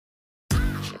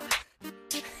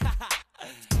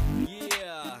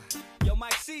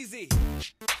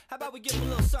How about we give them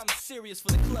a little something serious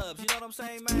for the clubs, you know what I'm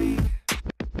saying, man?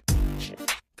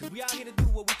 Cause we out here to do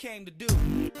what we came to do,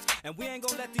 and we ain't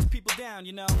gonna let these people down,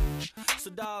 you know. So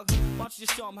dog, why don't you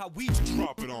just show them how we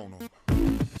drop it on them.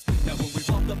 Now when we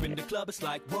walk up in the club, it's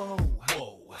like, whoa,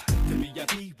 whoa. To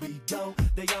VIP we go,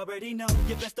 they already know.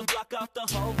 You best to block off the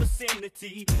whole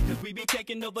vicinity, cause we be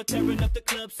taking over, tearing up the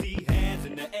club. See, hands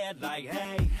in the air like,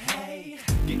 hey, hey.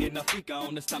 Getting a freak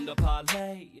on, it's time to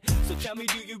parlay. So tell me,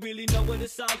 do you really know what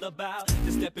it's all about?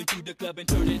 Just step into the club and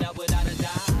turn it out without a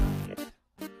doubt.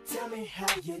 Tell me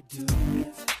how you do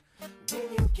it when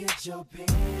you get your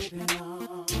baby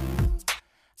on.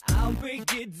 I'll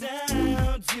break it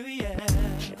down to you.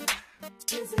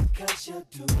 Is it cause you're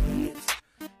doing it?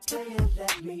 Can you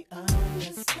let me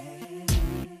understand?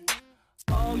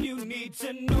 All you need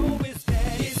to know is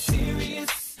that it's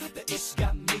serious. The ish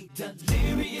got me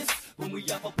delirious. When we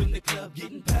up in the club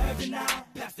getting pervy now.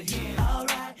 Pass the hand,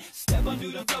 alright. Step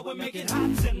onto the floor and make it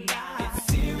hot tonight.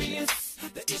 It's serious.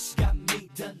 The ish got me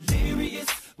delirious.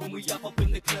 When we up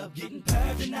in the club getting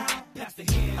pervy now. Pass the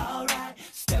hand, alright.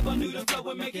 Step onto the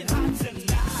floor and make it hot tonight.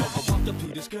 So I walked up to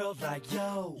this girl like,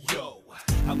 yo, yo,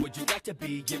 how would you like to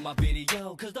be in my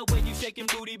video? Cause the way you shaking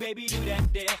booty, baby, do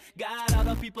that there. Got all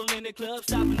the people in the club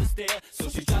stopping to stare. So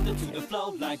she dropped it to the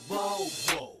floor like, whoa,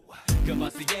 whoa.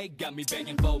 Cavassier got me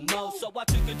begging for more. So I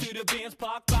took her to the Benz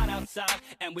park right outside,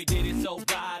 and we did it so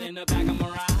right in the back of my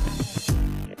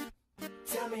ride.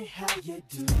 Tell me how you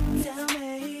do it. Tell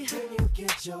me when you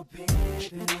get your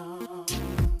baby on.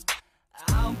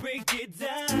 I'll break it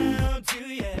down to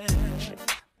you.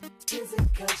 Is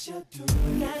it cause you're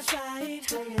doing it? That's right.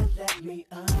 Can you let me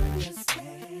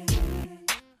understand?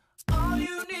 All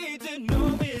you need to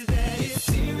know is that it's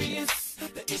serious.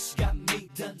 The ish got me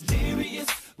delirious.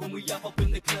 When we up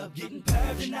in the club getting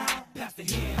pervy now. Pass the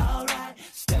hand, alright.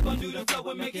 Step onto the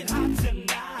floor and make it hot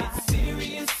tonight. It's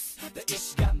serious. The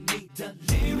ish got me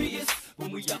delirious.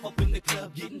 When we up in the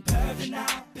club getting pervy now.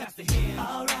 Pass the hand,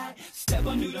 alright. Step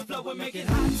onto the floor and make it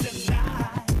hot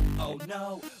tonight. Oh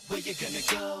no, where you gonna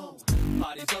go?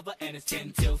 Party's over and it's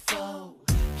 10 till 4.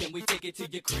 Can we take it to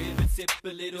your crib and sip a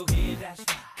little here? That's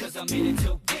right, cause I'm in it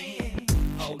to win.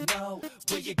 Oh no,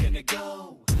 where you gonna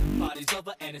go? Party's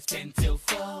over and it's 10 till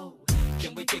 4.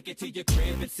 Can we take it to your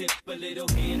crib and sip a little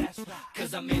here? That's right,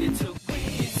 cause I'm in it to win.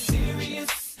 It's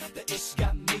serious, the ish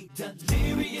got me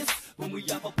delirious. When we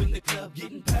up in the club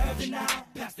getting pervy now.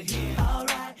 Pass the hand,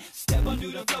 alright. Step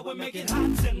onto the floor and make it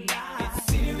hot tonight. It's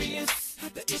serious,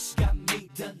 the ish got me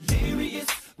delirious.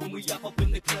 When we up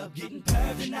in the club getting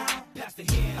pervy now. Pass the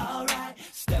hand, alright.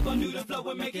 Step onto the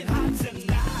floor and make it hot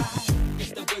tonight.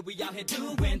 It's the way we out here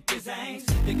doing things.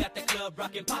 They got the club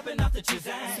rockin', poppin' off the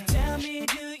Shazam. So tell me,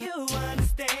 do you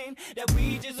understand that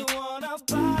we just wanna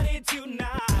party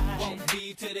tonight? Won't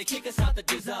leave till they kick us out the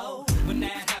dizzo. When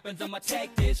that happens, I'ma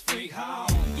take this free home.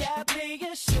 Yeah,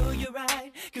 player, sure you're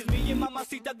right. Cause me and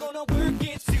Mamacita gonna work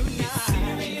it tonight. It's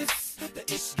serious,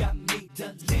 the ish got me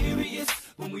delirious.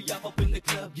 When we up in the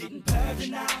club getting pervy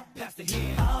now. Pass the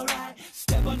hand, alright.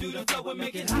 Step onto the floor and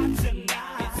make it hot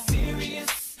tonight. It's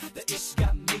serious, the ish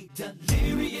got me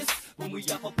delirious. When we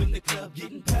up in the club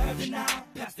getting pervy now.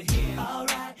 Pass the hand,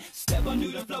 alright. Step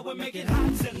onto the floor and make it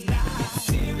hot tonight. It's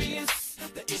serious,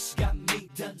 the ish got me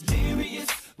delirious.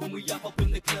 When we up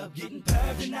in the club getting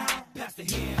pervy now. Pass the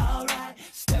hand, alright.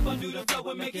 Step onto the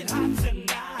floor and make it hot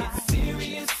tonight. It's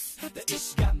serious, the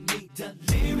ish got me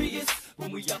delirious.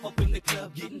 When we up in the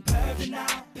club getting pervy now.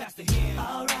 Pass the hand,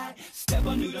 alright. Step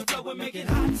onto the floor and make it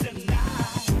hot tonight.